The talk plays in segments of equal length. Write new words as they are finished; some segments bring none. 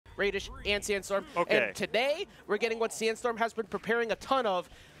Radish, and Sandstorm. Okay. And today, we're getting what Sandstorm has been preparing a ton of.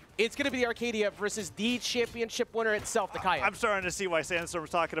 It's going to be the Arcadia versus the championship winner itself, the Kaya. I'm starting to see why Sandstorm's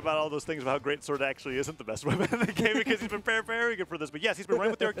talking about all those things about how Great Sword actually isn't the best weapon in the game because he's been very good for this. But yes, he's been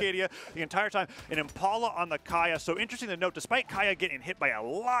running with the Arcadia the entire time. And Impala on the Kaya. So interesting to note, despite Kaya getting hit by a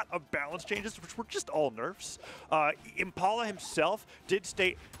lot of balance changes, which were just all nerfs, Impala himself did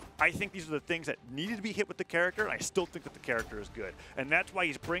state, I think these are the things that needed to be hit with the character, and I still think that the character is good. And that's why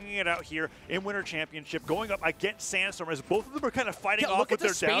he's bringing it out here in Winter Championship, going up against Sandstorm, as both of them are kind of fighting off with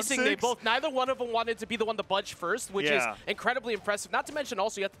their down six. They both, neither one of them wanted to be the one to budge first, which is incredibly impressive. Not to mention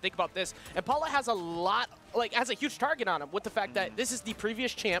also, you have to think about this, Impala has a lot, has a huge target on him with the fact that this is the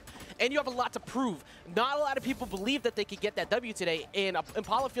previous champ, and you have a lot to prove. Not a lot of people believe that they could get that W today, and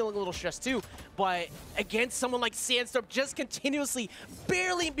Impala feeling a little stressed too, but against someone like Sandstorm, just continuously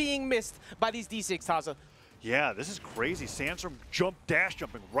barely being missed by these D6, Taza. Yeah, this is crazy. Sandstorm dash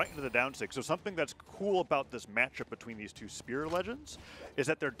jumping right into the down six. So something that's cool about this matchup between these two Spear Legends is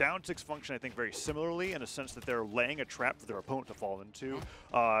that their down six function, I think, very similarly in a sense that they're laying a trap for their opponent to fall into.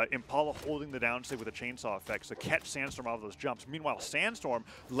 Impala holding the down six with a chainsaw effect to catch Sandstorm out of those jumps. Meanwhile, Sandstorm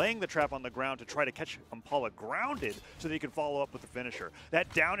laying the trap on the ground to try to catch Impala grounded so that he can follow up with the finisher.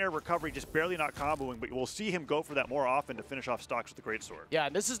 That down air recovery just barely not comboing, but we'll see him go for that more often to finish off stocks with the Greatsword. Yeah,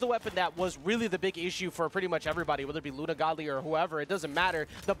 and this is the weapon that was really the big issue for pretty much everybody, whether it be Luna Godly or whoever, it doesn't matter.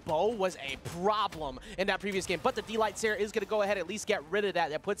 The bow was a problem in that previous game, but the D-Light Sarah is going to go ahead and at least get rid of that.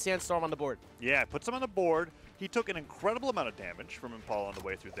 That puts Sandstorm on the board. Yeah, it puts him on the board. He took an incredible amount of damage from Impala on the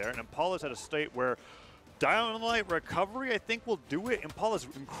way through there, and Impala's at a state where downlight recovery, I think, will do it. Impala's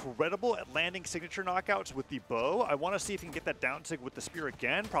incredible at landing signature knockouts with the bow. I want to see if he can get that down sig with the spear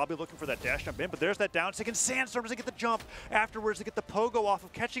again. Probably looking for that dash jump in, but there's that down sig, and Sandstorm doesn't get the jump afterwards to get the pogo off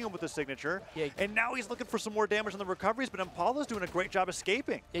of catching him with the signature. Yeah. And now he's looking for some more damage on the recoveries, but Impala's doing a great job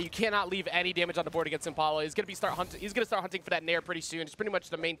escaping. Yeah, you cannot leave any damage on the board against Impala. He's going to start hunting for that Nair pretty soon. It's pretty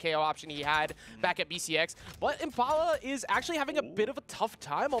much the main KO option he had back at BCX. But Impala is actually having a bit of a tough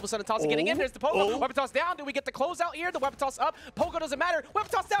time. All of a sudden, toss getting in. There's the pogo. Weapon toss down. Do we get the closeout here? The weapon toss up. Pogo doesn't matter.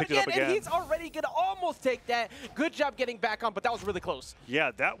 Weapon toss down again, and he's already going to almost take that. Good job getting back on, but that was really close.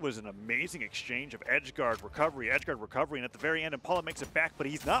 Yeah, that was an amazing exchange of edge guard recovery, and at the very end, Impala makes it back, but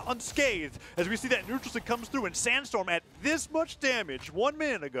he's not unscathed as we see that neutral stick comes through, and Sandstorm at this much damage 1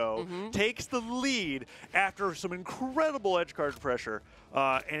 minute ago takes the lead after some incredible edge guard pressure,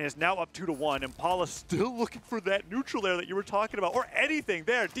 and is now up 2-1. Impala still looking for that neutral there that you were talking about, or anything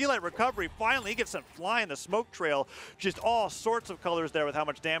there. D-Light recovery, finally he gets sent flying the smoke trail. Just all sorts of colors there with how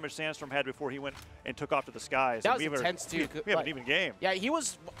much damage Sandstorm had before he went and took off to the skies. That was intense too. We have an even game. Yeah, he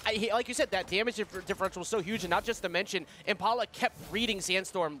was, like you said, that damage differential was so huge, and not just to mention, Impala kept reading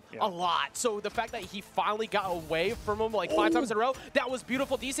Sandstorm a lot. So the fact that he finally got away from him like 5 times in a row, that was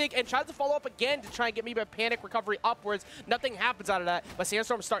beautiful. D-Sig, and tries to follow up again to try and get maybe a panic recovery upwards. Nothing happens out of that, but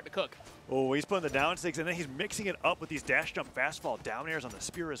Sandstorm's starting to cook. Oh, he's putting the down six, and then he's mixing it up with these dash jump fast fall down airs on the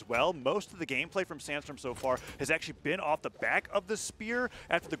spear as well. Most of the gameplay from Sandstorm so far has actually been off the back of the spear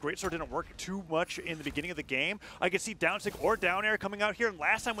after the Greatsword didn't work too much in the beginning of the game. I could see down sig or down air coming out here, and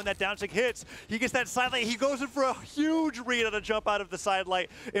last time when that down sig hits, he gets that side light. He goes in for a huge read on a jump out of the side light.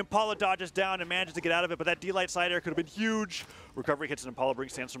 Impala dodges down and manages to get out of it, but that D-Light side air could have been huge. Recovery hits, and Impala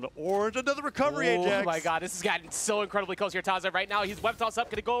brings Sandstorm to orange. Another recovery, Ajax. Oh my god, this has gotten so incredibly close here, Taza. Right now, he's web toss up,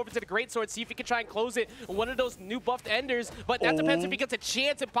 gonna go over to the Greatsword, see if he can try and close it. One of those new buffed enders, but that depends if he gets a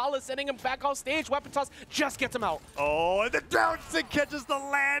chance. Impala sending him back off stage. Weapon toss just gets him out. Oh, and the down sig catches the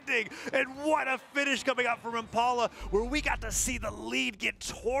landing. And what a finish coming out from Impala, where we got to see the lead get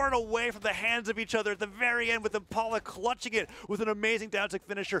torn away from the hands of each other at the very end, with Impala clutching it with an amazing down sig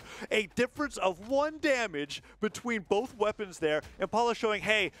finisher. A difference of 1 damage between both weapons there. Impala showing,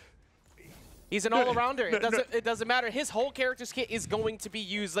 hey, he's an all-arounder. It doesn't matter. His whole character's kit is going to be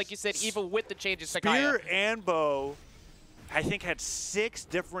used, like you said, even with the changes to Kaya. Spear and bow, I think, had 6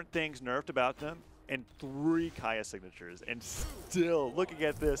 different things nerfed about them and 3 Kaya signatures. And still, looking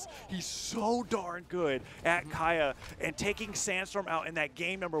at this, he's so darn good at Kaya, and taking Sandstorm out in that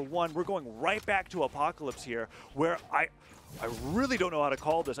game number 1. We're going right back to Apocalypse here, where I really don't know how to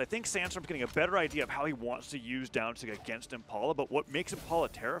call this. I think Sandstorm's getting a better idea of how he wants to use downsig against Impala, but what makes Impala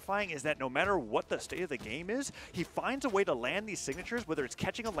terrifying is that no matter what the state of the game is, he finds a way to land these signatures, whether it's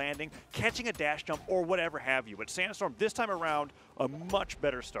catching a landing, catching a dash jump, or whatever have you. But Sandstorm, this time around, a much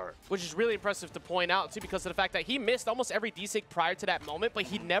better start. Which is really impressive to point out, too, because of the fact that he missed almost every D-Sig prior to that moment, but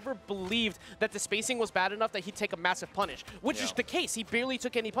he never believed that the spacing was bad enough that he'd take a massive punish, which is the case. He barely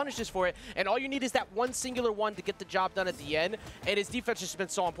took any punishes for it, and all you need is that one singular one to get the job done at the end, and his defense has been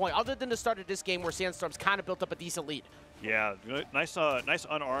so on point, other than the start of this game where Sandstorm's kind of built up a decent lead. Yeah, nice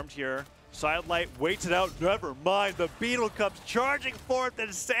unarmed here. Sidelight waits it out, never mind. The Beetle comes charging forth,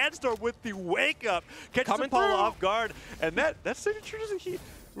 and Sandstorm with the wake up catches Impala off guard. And that signature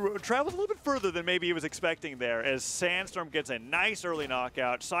travels a little bit further than maybe he was expecting there, as Sandstorm gets a nice early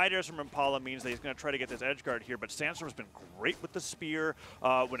knockout. Side airs from Impala means that he's going to try to get this edge guard here, but Sandstorm's been great with the spear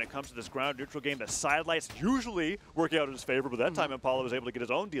when it comes to this ground neutral game. The side lights usually working out in his favor, but that time Impala was able to get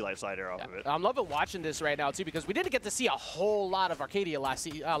his own D-light side air off of it. I'm loving watching this right now, too, because we didn't get to see a whole lot of Arcadia last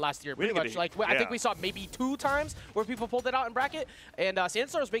year. Pretty much. I think we saw maybe 2 times where people pulled it out in bracket, and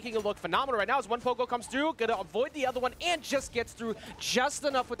Sandstorm's making it look phenomenal right now as one Pogo comes through, going to avoid the other one, and just gets through just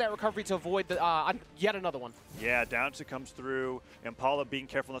enough with that recovery to avoid the, yet another one. Yeah, down to comes through. Impala being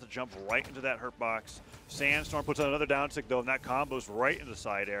careful not to jump right into that hurt box. Sandstorm puts on another down tick though, and that combos right into the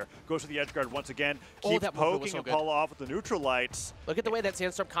side air. Goes to the edge guard once again. Keeps poking Impala off with the neutral lights. Look at the way that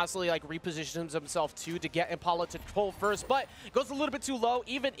Sandstorm constantly repositions himself too to get Impala to pull first, but goes a little bit too low.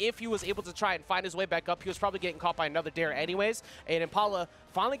 Even if he was able to try and find his way back up, he was probably getting caught by another dare anyways. And Impala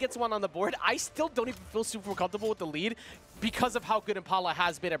finally gets one on the board. I still don't even feel super comfortable with the lead because of how good Impala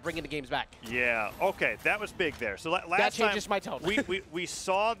has been at bringing the games back. Yeah, okay, that was big there. So last that changes my tone. we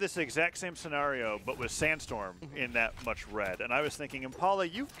saw this exact same scenario, but with Sandstorm in that much red. And I was thinking, Impala,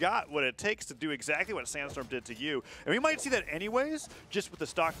 you've got what it takes to do exactly what Sandstorm did to you. And we might see that anyways, just with the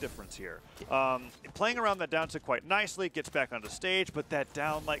stock difference here. Playing around that down tick quite nicely, gets back on the stage, but that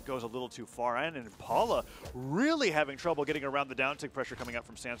down light goes a little too far in, and Impala really having trouble getting around the down tick pressure coming up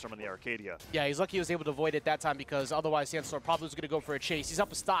from Sandstorm in the Arcadia. Yeah, he's lucky he was able to avoid it that time, because otherwise Sandstorm probably was going to go for a chase. He's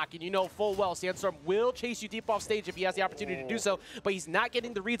up a stock, and you know full well Sandstorm will chase you deep off stage if he has the opportunity to do so, but he's not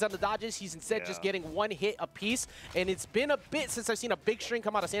getting the reads on the dodges. He's instead just getting one hit apiece, and it's been a bit since I've seen a big string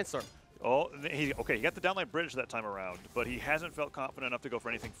come out of Sandstorm. Oh, okay, he got the downline bridge that time around, but he hasn't felt confident enough to go for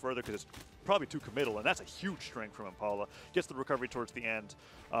anything further because it's probably too committal, and that's a huge string from Impala. Gets the recovery towards the end.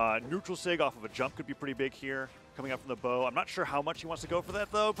 Neutral sig off of a jump could be pretty big here, coming up from the bow. I'm not sure how much he wants to go for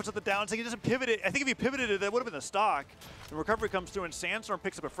that, though. Puts up the down sig. He doesn't pivot it. I think if he pivoted it, that would have been the stock. The recovery comes through, and Sandstorm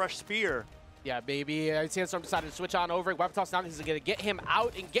picks up a fresh spear. Yeah, baby. Sandstorm decided to switch on over. Weapon toss down. He's going to get him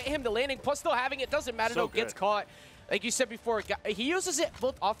out and get him to landing. Plus, still having it. Doesn't matter, though. Gets caught. Like you said before, he uses it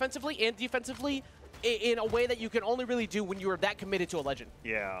both offensively and defensively in a way that you can only really do when you are that committed to a legend.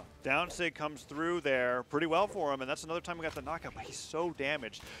 Yeah, down sig comes through there pretty well for him, and that's another time we got the knockout, but he's so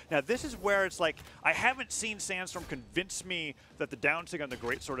damaged. Now, this is where it's like, I haven't seen Sandstorm convince me that the down sig on the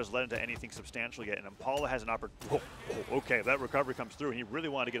greatsword has led into anything substantial yet, and Impala has an opportunity. Okay, that recovery comes through, and he really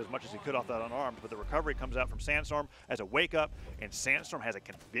wanted to get as much as he could off that unarmed, but the recovery comes out from Sandstorm as a wake-up, and Sandstorm has a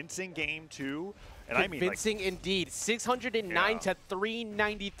convincing game, too. And convincing indeed. 609 to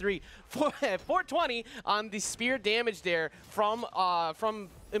 393. 420 on the spear damage there from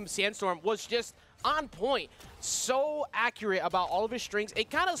Sandstorm was just on point. So accurate about all of his strings. It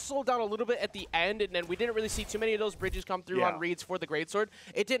kind of slowed down a little bit at the end, and then we didn't really see too many of those bridges come through on reads for the greatsword.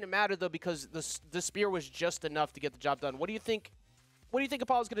 It didn't matter, though, because the spear was just enough to get the job done. What do you think? What do you think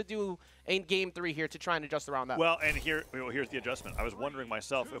Apollo's going to do in Game 3 here to try and adjust around that? Well, and here's the adjustment. I was wondering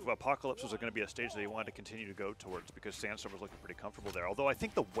myself if Apocalypse was going to be a stage that he wanted to continue to go towards, because Sandstorm was looking pretty comfortable there. Although I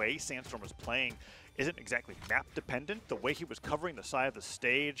think the way Sandstorm was playing isn't exactly map dependent. The way he was covering the side of the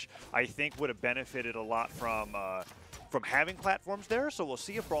stage, I think, would have benefited a lot from having platforms there. So we'll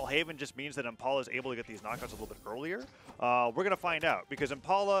see if Brawlhalla just means that Impala is able to get these knockouts a little bit earlier. We're going to find out, because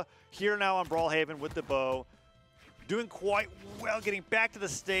Impala here now on Brawlhalla with the bow, doing quite well, getting back to the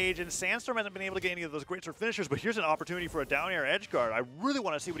stage, and Sandstorm hasn't been able to get any of those greatsword finishers, but here's an opportunity for a down air edge guard. I really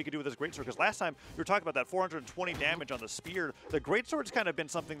want to see what he can do with his greatsword, because last time you were talking about that 420 damage on the spear. The greatsword's kind of been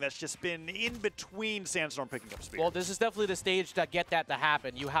something that's just been in between Sandstorm picking up spear. Well, this is definitely the stage to get that to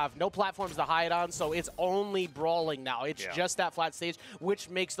happen. You have no platforms to hide on, so it's only brawling now. It's just that flat stage, which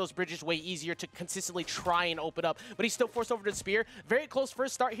makes those bridges way easier to consistently try and open up. But he's still forced over to the spear. Very close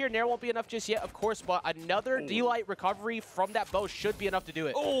first start here. Nair won't be enough just yet, of course, but another D-Light recovery from that bow should be enough to do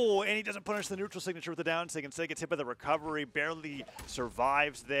it. Oh, and he doesn't punish the neutral signature with the down sig. Instead, gets hit by the recovery, barely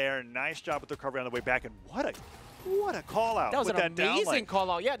survives there. Nice job with the recovery on the way back, and what a call out. That was an amazing call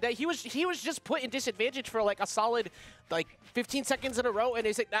out. Yeah, he was just put in disadvantage for like a solid 15 seconds in a row, and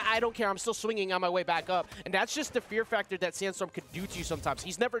he's like, I don't care, I'm still swinging on my way back up. And that's just the fear factor that Sandstorm could do to you sometimes.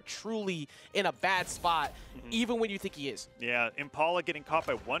 He's never truly in a bad spot, even when you think he is. Yeah, Impala getting caught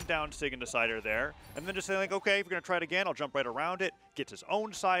by one down sig into side air there, and then just saying, like, okay, if you're going to try it again, I'll jump right around it. Gets his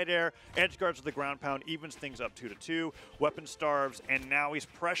own side air, edge guards with the ground pound, evens things up 2-2. Weapon starves, and now he's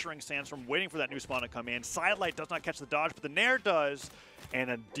pressuring Sandstorm, waiting for that new spawn to come in. Sidelight does not catch the dodge, but the Nair does.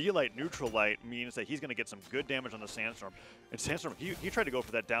 And a D-Light neutral light means that he's going to get some good damage on the Sandstorm Sandstorm. And Sandstorm, he tried to go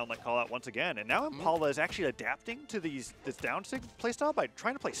for that down like call out once again. And now Impala is actually adapting to this down sig playstyle by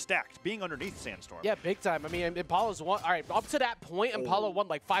trying to play stacked, being underneath Sandstorm. Yeah, big time. I mean, Impala's won. All right, up to that point, Impala won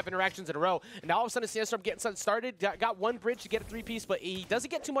like 5 interactions in a row. And now all of a sudden, Sandstorm getting something started, got one bridge to get a 3-piece, but he doesn't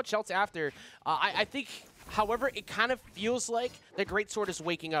get too much else after. I think, however, it kind of feels like the Greatsword is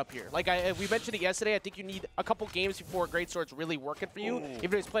waking up here. Like we mentioned it yesterday, I think you need a couple games before Greatsword's really working for you,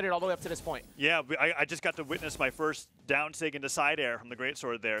 even though he's played it all the way up to this point. Yeah, I just got to witness my first down sig into side air from the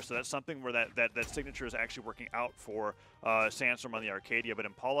Greatsword there, so that's something where that signature is actually working out for Sandstorm on the Arcadia, but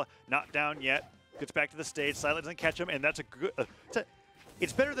Impala not down yet, gets back to the stage, Silent doesn't catch him, and that's a good...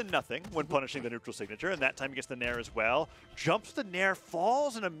 It's better than nothing when punishing the neutral signature, and that time he gets the Nair as well. Jumps the Nair,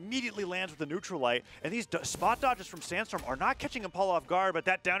 falls, and immediately lands with the neutral light. And these spot dodges from Sandstorm are not catching Impala off guard, but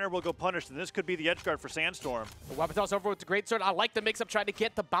that down air will go punished, and this could be the edge guard for Sandstorm. The weapon toss over with the Greatsword. I like the mix-up, trying to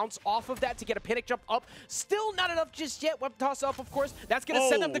get the bounce off of that to get a panic jump up. Still not enough just yet. Weapon toss up, of course. That's going to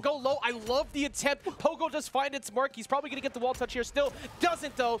send him to go low. I love the attempt. Pogo just find its mark. He's probably going to get the wall touch here. Still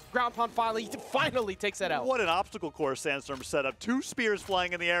doesn't, though. Ground pound finally. He finally takes that out. What an obstacle course Sandstorm set up. 2 spears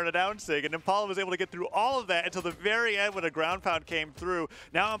flying in the air and a down sig, and Impala was able to get through all of that until the very end when a ground pound came through.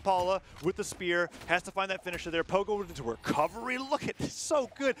 Now Impala with the spear has to find that finisher there. Pogo into recovery. Look at this, so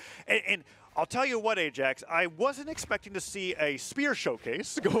good. And I'll tell you what, Ajax, I wasn't expecting to see a spear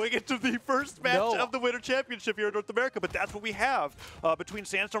showcase going into the first match of the Winter Championship here in North America, but that's what we have between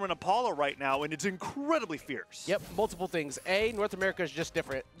Sandstorm and Impala right now, and it's incredibly fierce. Yep, multiple things. A, North America is just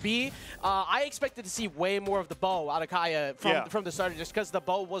different. B, I expected to see way more of the bow out of Kaya from the start, just because the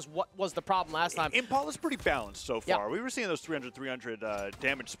bow was what was the problem last time. Impala's pretty balanced so far. We were seeing those 300-300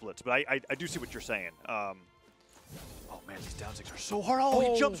 damage splits, but I do see what you're saying. Oh man, these down sigs are so hard.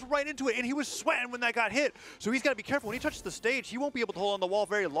 He jumps right into it, and he was sweating when that got hit. So he's got to be careful. When he touches the stage, he won't be able to hold on the wall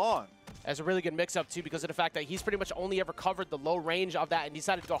very long. As a really good mix-up, too, because of the fact that he's pretty much only ever covered the low range of that and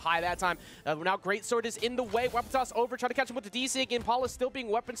decided to go high that time. Now Greatsword is in the way. Weapon toss over, trying to catch him with the D-Sig. Impala still being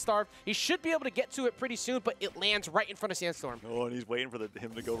weapon-starved. He should be able to get to it pretty soon, but it lands right in front of Sandstorm. Oh, and he's waiting for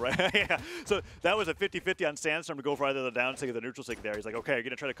him to go right. Yeah. So that was a 50-50 on Sandstorm to go for either the down sig or the neutral sig there. He's like, okay, you're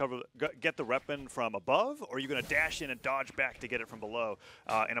going to try to get the weapon from above, or are you going to dash in and dodge back to get it from below?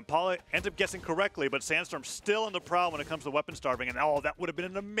 And Impala ends up guessing correctly, but Sandstorm's still in the prowl when it comes to weapon starving, and that would have been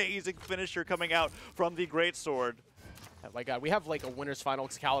an amazing finisher coming out from the Greatsword. Oh my God, we have like a winner's final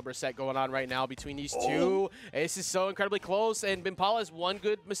caliber set going on right now between these two. This is so incredibly close, and Impala is one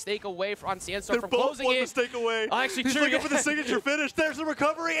good mistake away on Sandstorm from closing it. One mistake away. Actually, he's looking for the signature finish. There's the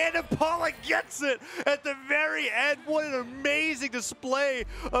recovery, and Impala gets it at the very end. What an amazing display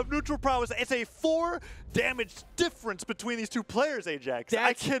of neutral prowess. It's a 4 damage difference between these two players, Ajax.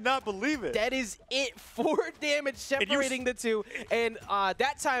 I cannot believe it. That is it. 4 damage separating the two. And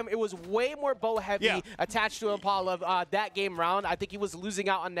that time, it was way more bow heavy attached to Impala that game round. I think he was losing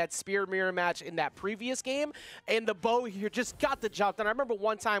out on that spear mirror match in that previous game. And the bow here just got the job done. I remember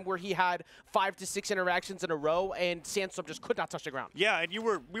one time where he had 5 to 6 interactions in a row, and Sandstorm just could not touch the ground. Yeah, and we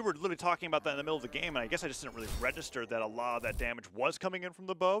were literally talking about that in the middle of the game, and I guess I just didn't really register that a lot of that damage was coming in from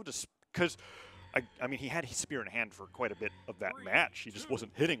the bow, just because I mean, he had his spear in hand for quite a bit of that match. He just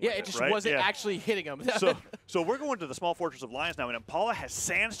wasn't hitting with it just wasn't actually hitting him. So we're going to the small Fortress of Lions now, and Impala has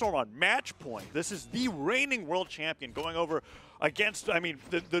Sandstorm on match point. This is the reigning world champion going over against, I mean,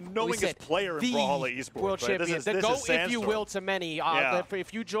 the knowingest player in Brawlhalla Esports. World champion. The GOAT, if you will, to many.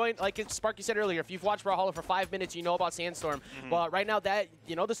 If you join, like Sparky said earlier, if you've watched Brawlhalla for 5 minutes, you know about Sandstorm. But right now, the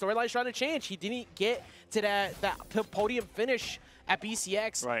storyline's trying to change. He didn't get to that podium finish at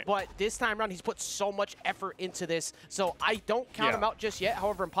BCX, but this time around he's put so much effort into this, so I don't count him out just yet.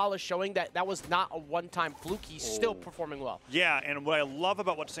 However, Impala's showing that was not a one-time fluke. He's still performing well. Yeah, and what I love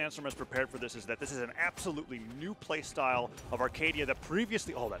about what Sandstorm has prepared for this is that this is an absolutely new play style of Arcadia that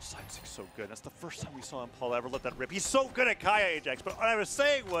previously, that side sig's so good. That's the first time we saw Impala ever let that rip. He's so good at Kaya, Ajax, but what I was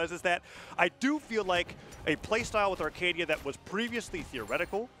saying is that I do feel like a play style with Arcadia that was previously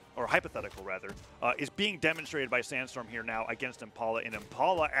theoretical, or hypothetical rather, is being demonstrated by Sandstorm here now against Impala. And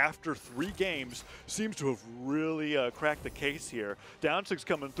Impala, after 3 games, seems to have really cracked the case here. Down sig's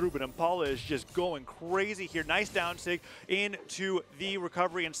coming through, but Impala is just going crazy here. Nice down sig into the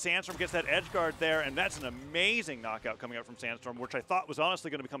recovery, and Sandstorm gets that edge guard there, and that's an amazing knockout coming out from Sandstorm, which I thought was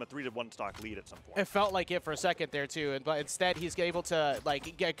honestly going to become a 3-1 stock lead at some point. It felt like it for a second there too, but instead he's able to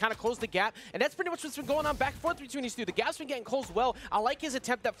kind of close the gap, and that's pretty much what's been going on back and forth between these two. The gap's been getting closed well. I like his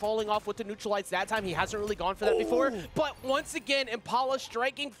attempt at falling off with the neutral lights that time. He hasn't really gone for that before. But once again, Impala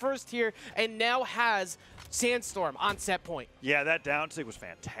striking first here and now has Sandstorm on set point. Yeah, that down sig was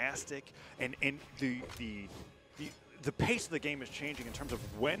fantastic. And the pace of the game is changing in terms of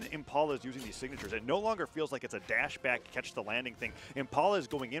when Impala is using these signatures. It no longer feels like it's a dash back, catch the landing thing. Impala is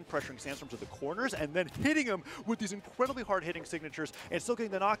going in, pressuring Sandstorm to the corners, and then hitting him with these incredibly hard-hitting signatures and still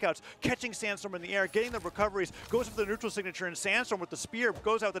getting the knockouts, catching Sandstorm in the air, getting the recoveries, goes for the neutral signature, and Sandstorm with the spear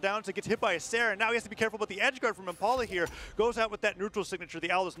goes out the down, so gets hit by a Sarah, and now he has to be careful about the edge guard from Impala here. Goes out with that neutral signature,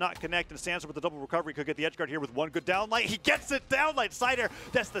 the owl does not connect, and Sandstorm with the double recovery could get the edge guard here with one good downlight. He gets it downlight side air.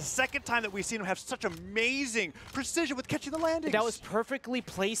 That's the second time that we've seen him have such amazing precision with catching the landings. That was perfectly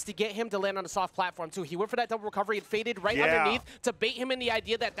placed to get him to land on a soft platform, too. He went for that double recovery and faded right underneath to bait him in the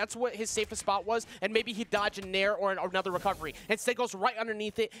idea that that's what his safest spot was, and maybe he'd dodge a nair or another recovery. Instead, goes right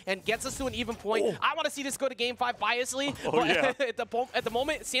underneath it and gets us to an even point. Oh. I want to see this go to Game 5 biasly, but at the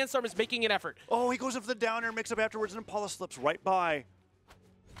moment, Sandstorm is making an effort. Oh, he goes up for the down air, mix up afterwards, and Impala slips right by.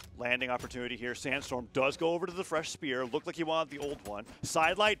 Landing opportunity here. Sandstorm does go over to the fresh spear. Looked like he wanted the old one.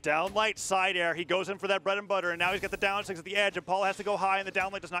 Side light, down light, side air. He goes in for that bread and butter, and now he's got the down six at the edge, and Paul has to go high, and the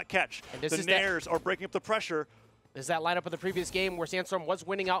down light does not catch. The nairs are breaking up the pressure. This is that lineup of the previous game where Sandstorm was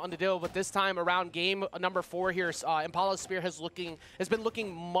winning out on the deal, but this time around game number 4 here, Impala's spear has been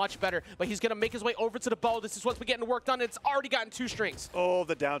looking much better, but he's going to make his way over to the bow. This is what's been getting worked on. It's already gotten 2 strings. Oh,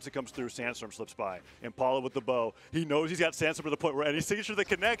 the down that comes through. Sandstorm slips by. Impala with the bow. He knows he's got Sandstorm to the point where any signature that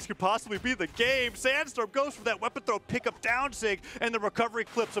connects could possibly be the game. Sandstorm goes for that weapon throw, pick up down sig, and the recovery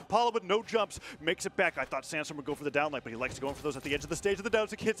clips. Impala with no jumps makes it back. I thought Sandstorm would go for the downlight, but he likes to go in for those at the edge of the stage. The down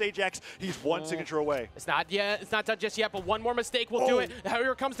sig hits Ajax. He's one signature away. It's not done just yet, but one more mistake will do it.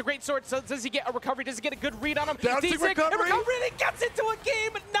 Here comes the great sword. So does he get a recovery? Does he get a good read on him? Down recovery. And he gets into a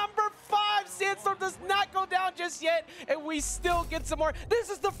game number 5. Sandstorm does not go down just yet, and we still get some more. This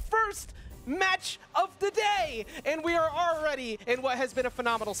is the first match of the day, and we are already in what has been a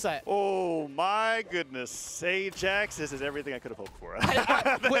phenomenal set. Oh my goodness. Ajax, this is everything I could have hoped for.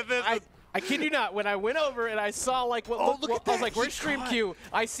 I kid you not, when I went over and I saw like what I was like, where's Stream Q?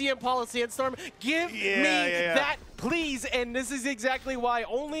 I see Impala Sandstorm. Give me that, please. And this is exactly why.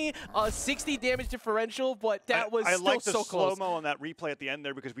 Only a 60 damage differential, but that was still so close. I like the slow-mo on that replay at the end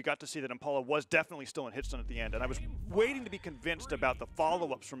there because we got to see that Impala was definitely still in hitstun at the end. And I was waiting to be convinced about the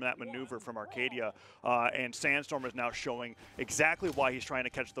follow-ups from that maneuver from Arcadia. And Sandstorm is now showing exactly why he's trying to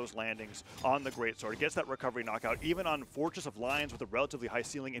catch those landings on the Greatsword. He gets that recovery knockout, even on Fortress of Lions with a relatively high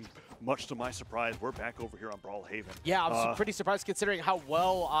ceiling. And much to my surprise, we're back over here on Brawlhalla. Yeah, I'm pretty surprised considering how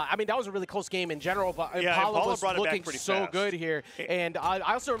well, I mean, that was a really close game in general, but Impala was looking so good here. And I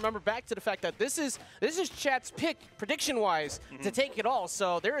also remember back to the fact that this is chat's pick, prediction-wise, to take it all.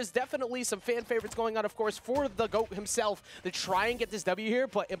 So there is definitely some fan favorites going on, of course, for the GOAT himself to try and get this W here,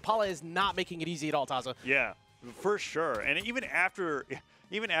 but Impala is not making it easy at all, Taza. Yeah, for sure. And even after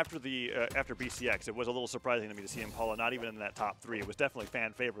BCX, it was a little surprising to me to see Impala not even in that top 3. It was definitely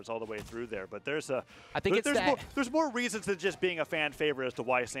fan favorites all the way through there. But there's more reasons than just being a fan favorite as to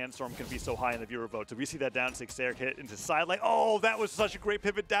why Sandstorm can be so high in the viewer vote. So we see that down 6 air hit into side lane. Oh, that was such a great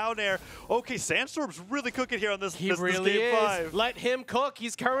pivot down there. Okay, Sandstorm's really cooking here on this. He really game is. 5. Let him cook.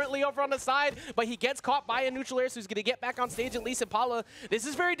 He's currently over on the side, but he gets caught by a neutral air, so he's going to get back on stage. At least Impala, this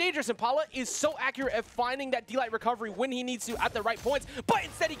is very dangerous. Impala is so accurate at finding that D-Light recovery when he needs to at the right points, but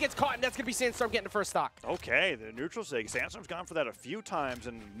instead he gets caught, and that's going to be Sandstorm getting the first stock. Okay, the neutral sig. Sandstorm's gone for that a few times,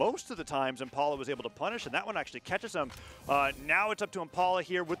 and most of the times Impala was able to punish, and that one actually catches him. Now it's up to Impala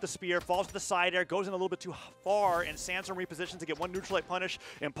here with the spear, falls to the side air, goes in a little bit too far, and Sandstorm repositions to get one neutral light punish.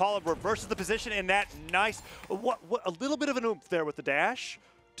 Impala reverses the position, and that nice, a little bit of an oomph there with the dash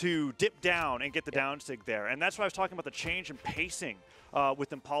to dip down and get the down sig there. And that's why I was talking about the change in pacing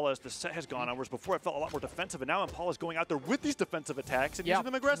with Impala as the set has gone on, whereas before it felt a lot more defensive, and now Impala's going out there with these defensive attacks and using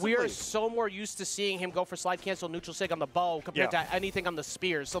them aggressively. We are so more used to seeing him go for slide cancel neutral sig on the bow compared to anything on the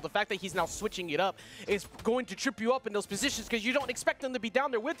spears. So the fact that he's now switching it up is going to trip you up in those positions because you don't expect him to be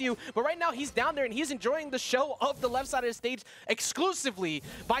down there with you. But right now he's down there and he's enjoying the show of the left side of the stage exclusively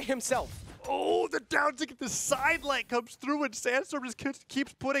by himself. Oh, the down tick at the side light comes through, and Sandstorm just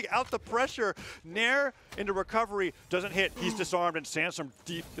keeps putting out the pressure. Nair into recovery, doesn't hit. He's disarmed, and Sandstorm,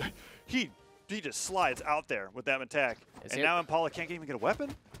 he just slides out there with that attack. And now Impala can't even get a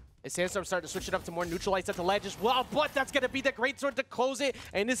weapon. And Sandstorm starting to switch it up to more neutral lights at the ledge as well, but that's going to be the greatsword to close it,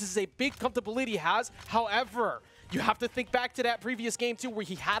 and this is a big comfortability he has. However, you have to think back to that previous game, too, where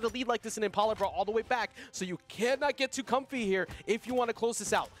he had a lead like this, and Impala brought all the way back, so you cannot get too comfy here if you want to close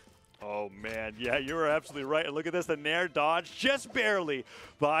this out. Oh, man. Yeah, you were absolutely right. And look at this. The Nair dodge just barely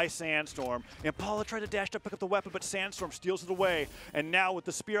by Sandstorm. Impala tried to dash to pick up the weapon, but Sandstorm steals it away. And now with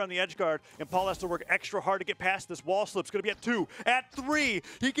the spear on the edge guard, Impala has to work extra hard to get past this. Wall slip's going to be at 2. At 3,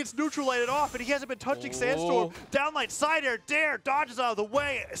 he gets neutralized off, and he hasn't been touching Sandstorm. Downlight side air, Dare dodges out of the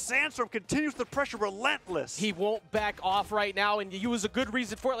way. Sandstorm continues the pressure, relentless. He won't back off right now, and he was a good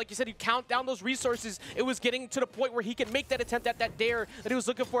reason for it. Like you said, you count down those resources. It was getting to the point where he could make that attempt at that Dare that he was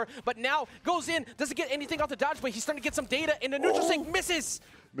looking for. But now goes in, doesn't get anything off the dodge, but he's starting to get some data, and the neutral sync misses.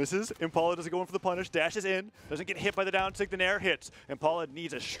 Misses. Impala doesn't go in for the punish. Dashes in. Doesn't get hit by the down sig. The Nair hits. Impala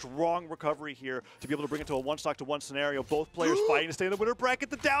needs a strong recovery here to be able to bring it to a one-stock-to-one scenario. Both players fighting to stay in the winner bracket.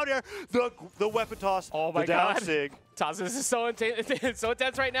 The down air. The weapon toss. Oh my the down God. sig. Toss, this is so intense, so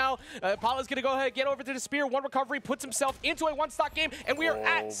intense right now. Impala's going to go ahead, get over to the spear. One recovery, puts himself into a one-stock game, and we are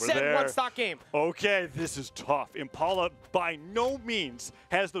at said one-stock game. Okay, this is tough. Impala by no means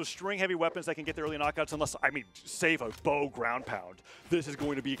has those string-heavy weapons that can get the early knockouts unless, I mean, save a bow ground pound. This is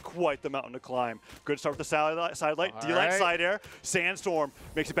going to be quite the mountain to climb. Good start with the side light, D-light side air. Sandstorm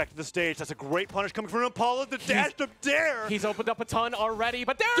makes it back to the stage. That's a great punish coming from Impala. The dash to Dare. He's opened up a ton already,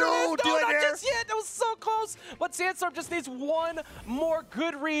 but there it is. No, not just yet. That was so close. But Sandstorm just needs one more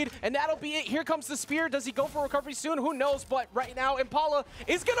good read, and that'll be it. Here comes the spear. Does he go for recovery soon? Who knows? But right now, Impala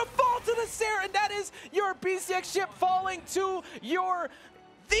is going to fall to the stair, and that is your BCX ship falling to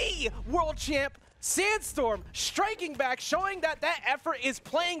the world champ, Sandstorm, striking back, showing that that effort is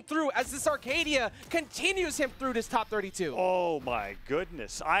playing through as this Arcadia continues him through this top 32. Oh my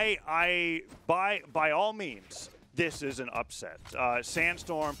goodness. By all means, this is an upset.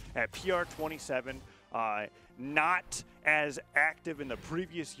 Sandstorm at PR 27, not as active in the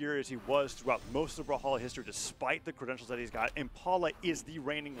previous year as he was throughout most of Brawlhalla history, despite the credentials that he's got. Impala is the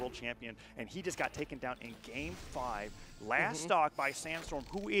reigning world champion, and he just got taken down in Game 5, last stock by Sandstorm,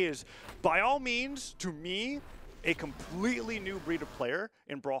 who is, by all means, to me, a completely new breed of player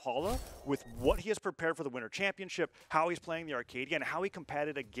in Brawlhalla with what he has prepared for the Winter Championship, how he's playing the Arcadia, and how he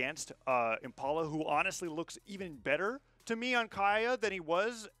competed against Impala, who honestly looks even better to me on Kaya than he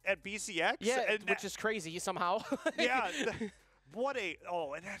was at BCX. Yeah, which is crazy somehow. Yeah, what a,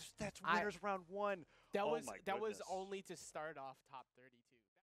 and that's winners round 1. That was only to start off top 30.